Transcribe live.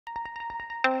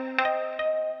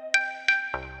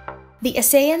The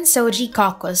ASEAN Soji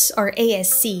Caucus, or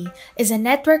ASC, is a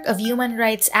network of human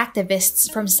rights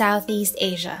activists from Southeast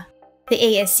Asia. The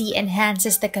ASC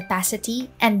enhances the capacity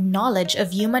and knowledge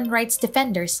of human rights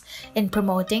defenders in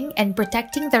promoting and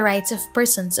protecting the rights of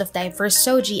persons of diverse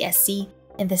Soji SC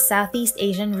in the Southeast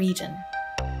Asian region.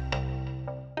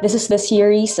 This is the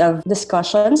series of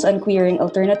discussions on queering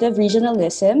alternative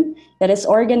regionalism that is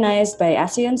organized by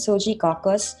ASEAN Soji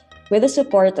Caucus with the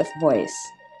support of Voice.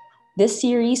 This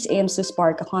series aims to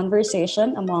spark a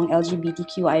conversation among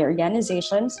LGBTQI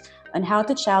organizations on how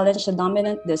to challenge the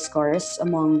dominant discourse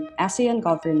among ASEAN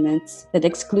governments that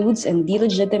excludes and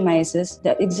delegitimizes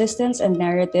the existence and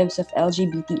narratives of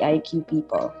LGBTIQ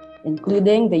people,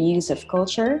 including the use of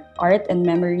culture, art, and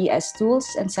memory as tools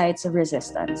and sites of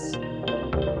resistance.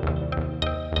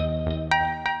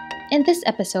 In this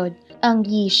episode,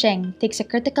 Yi-Sheng takes a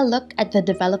critical look at the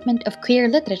development of queer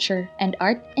literature and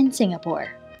art in Singapore,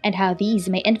 and how these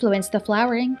may influence the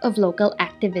flowering of local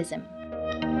activism.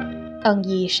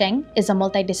 Yi-Sheng is a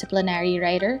multi-disciplinary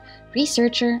writer,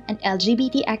 researcher, and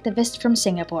LGBT activist from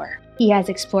Singapore. He has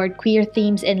explored queer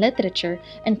themes in literature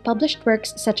and published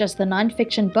works such as the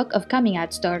non-fiction book of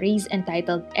coming-out stories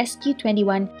entitled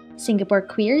SQ21 Singapore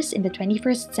Queers in the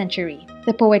 21st Century,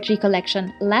 the poetry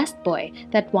collection Last Boy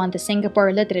that won the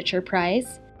Singapore Literature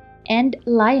Prize, and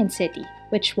Lion City,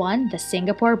 which won the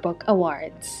Singapore Book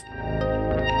Awards.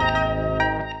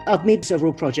 I've made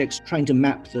several projects trying to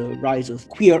map the rise of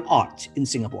queer art in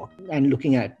Singapore and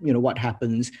looking at what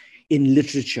happens in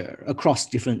literature across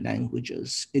different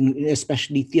languages,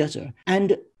 especially theatre.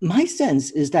 And my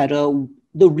sense is that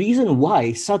the reason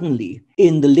why suddenly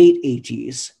in the late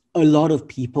 80s, a lot of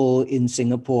people in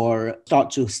Singapore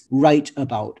start to write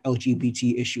about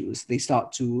LGBT issues, they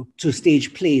start to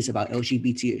stage plays about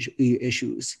LGBT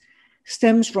issues,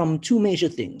 stems from two major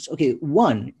things. Okay,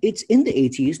 one, it's in the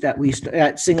 80s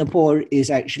that Singapore is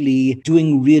actually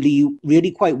doing really, really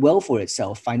quite well for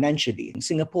itself financially.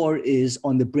 Singapore is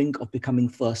on the brink of becoming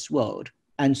first world.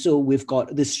 And so we've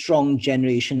got this strong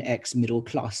Generation X middle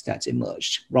class that's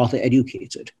emerged, rather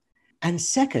educated. And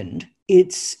second,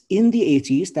 it's in the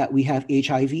 80s that we have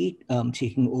HIV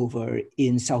taking over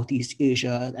in Southeast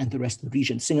Asia and the rest of the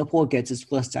region. Singapore gets its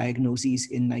first diagnoses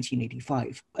in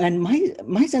 1985. And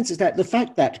my sense is that the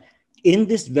fact that in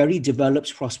this very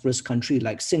developed, prosperous country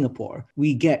like Singapore,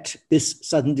 we get this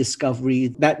sudden discovery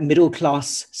that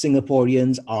middle-class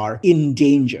Singaporeans are in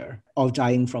danger of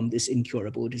dying from this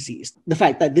incurable disease. The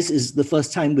fact that this is the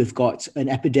first time we've got an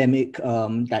epidemic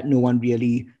that no one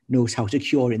really knows how to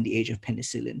cure in the age of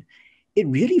penicillin, it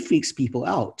really freaks people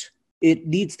out. It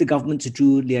leads the government to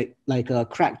do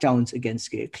crackdowns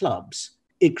against gay clubs.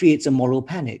 It creates a moral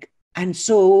panic. And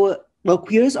so,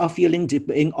 queers are feeling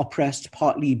being oppressed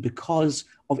partly because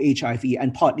of HIV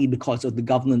and partly because of the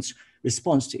government's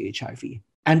response to HIV.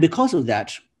 And because of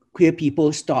that, queer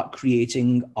people start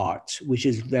creating art, which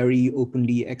is very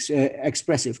openly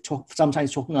expressive,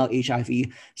 sometimes talking about HIV,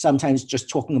 sometimes just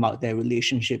talking about their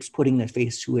relationships, putting their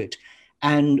face to it.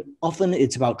 And often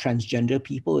it's about transgender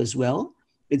people as well.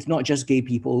 It's not just gay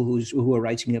people who are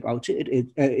writing about it.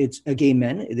 It's gay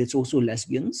men. It's also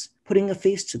lesbians putting a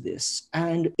face to this.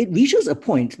 And it reaches a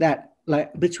point that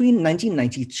between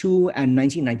 1992 and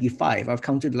 1995, I've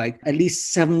counted at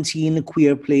least 17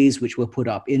 queer plays which were put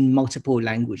up in multiple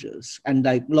languages and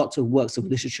lots of works of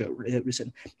literature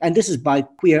written. And this is by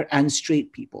queer and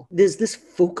straight people. There's this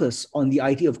focus on the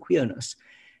idea of queerness.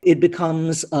 It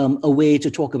becomes a way to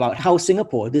talk about how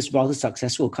Singapore, this rather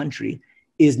successful country,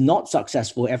 is not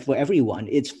successful for everyone.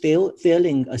 It's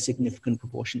failing a significant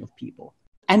proportion of people.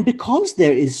 And because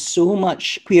there is so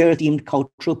much queer-themed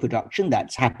cultural production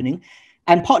that's happening,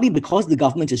 and partly because the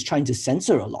government is trying to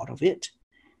censor a lot of it,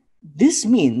 this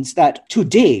means that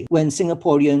today, when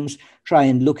Singaporeans try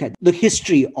and look at the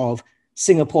history of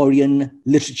Singaporean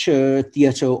literature,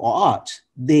 theatre, or art,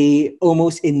 they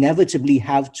almost inevitably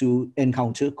have to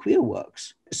encounter queer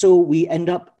works. So we end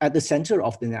up at the center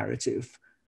of the narrative.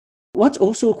 What's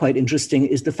also quite interesting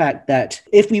is the fact that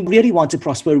if we really want to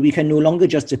prosper, we can no longer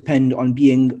just depend on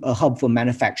being a hub for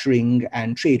manufacturing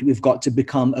and trade. We've got to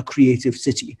become a creative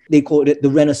city. They call it the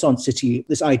Renaissance city,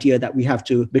 this idea that we have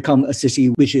to become a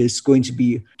city which is going to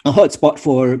be a hotspot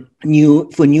for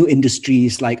new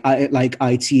industries like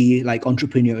IT, like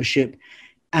entrepreneurship.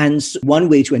 And one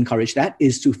way to encourage that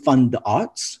is to fund the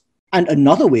arts. And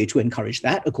another way to encourage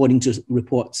that, according to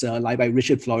reports by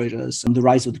Richard Florida's The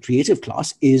Rise of the Creative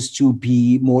Class, is to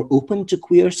be more open to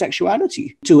queer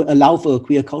sexuality, to allow for a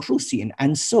queer cultural scene.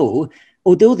 And so,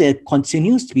 although there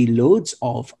continues to be loads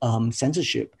of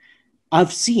censorship,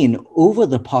 I've seen over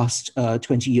the past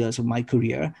 20 years of my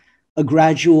career a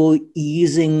gradual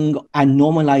easing and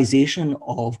normalization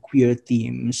of queer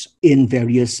themes in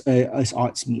various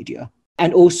arts media.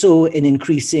 And also an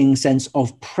increasing sense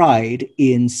of pride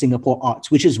in Singapore arts,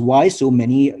 which is why so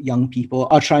many young people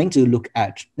are trying to look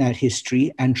at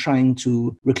history and trying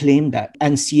to reclaim that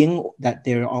and seeing that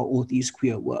there are all these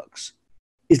queer works.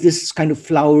 Is this kind of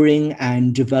flowering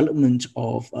and development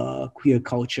of queer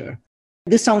culture?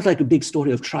 This sounds like a big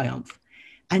story of triumph.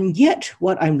 And yet,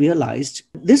 what I realized,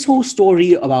 this whole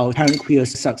story about apparent queer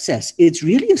success, it's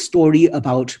really a story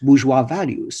about bourgeois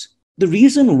values. The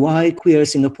reason why queer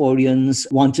Singaporeans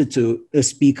wanted to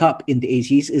speak up in the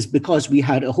 80s is because we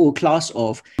had a whole class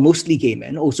of mostly gay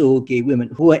men, also gay women,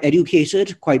 who were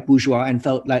educated, quite bourgeois, and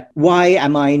felt like, why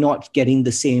am I not getting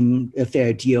the same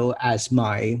fair deal as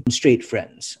my straight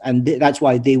friends? And that's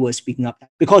why they were speaking up.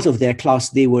 Because of their class,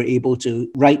 they were able to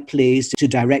write plays, to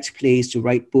direct plays, to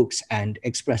write books, and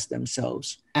express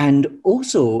themselves. And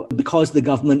also because the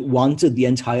government wanted the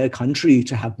entire country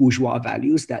to have bourgeois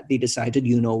values, that they decided,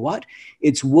 you know what,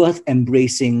 it's worth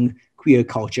embracing queer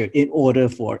culture in order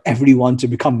for everyone to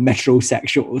become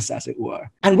metrosexuals, as it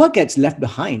were. And what gets left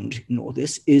behind in all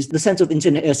this is the sense of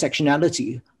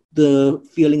intersectionality, the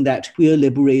feeling that queer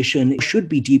liberation should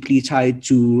be deeply tied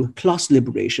to class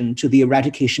liberation, to the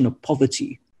eradication of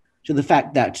poverty, to the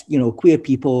fact that, queer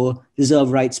people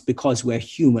deserve rights because we're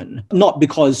human, not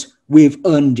because we've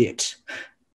earned it.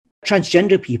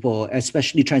 Transgender people,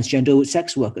 especially transgender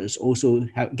sex workers, also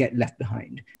get left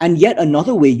behind. And yet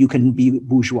another way you can be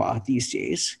bourgeois these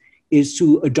days is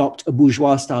to adopt a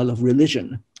bourgeois style of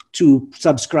religion, to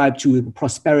subscribe to the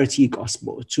prosperity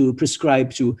gospel, to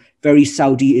prescribe to very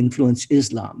Saudi-influenced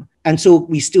Islam. And so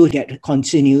we still get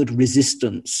continued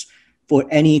resistance for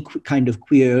any kind of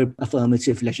queer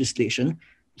affirmative legislation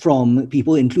from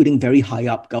people, including very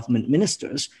high-up government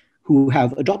ministers, who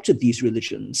have adopted these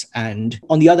religions. And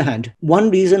on the other hand,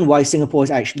 one reason why Singapore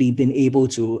has actually been able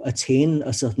to attain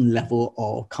a certain level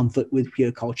of comfort with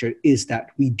queer culture is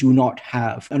that we do not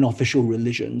have an official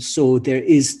religion. So there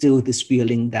is still this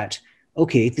feeling that,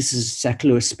 okay, this is a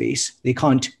secular space. They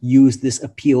can't use this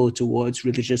appeal towards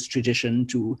religious tradition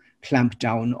to clamp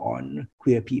down on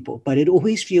queer people. But it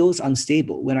always feels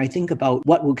unstable. When I think about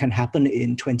what can happen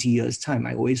in 20 years' time,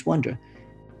 I always wonder.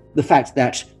 The fact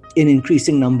that an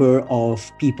increasing number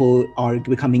of people are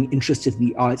becoming interested in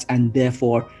the arts and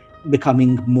therefore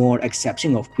becoming more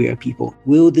accepting of queer people.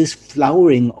 Will this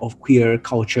flowering of queer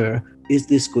culture, is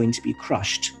this going to be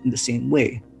crushed in the same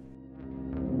way?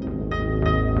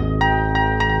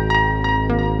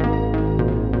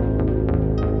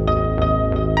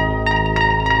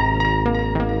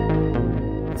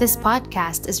 This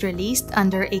podcast is released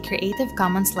under a Creative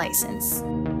Commons license.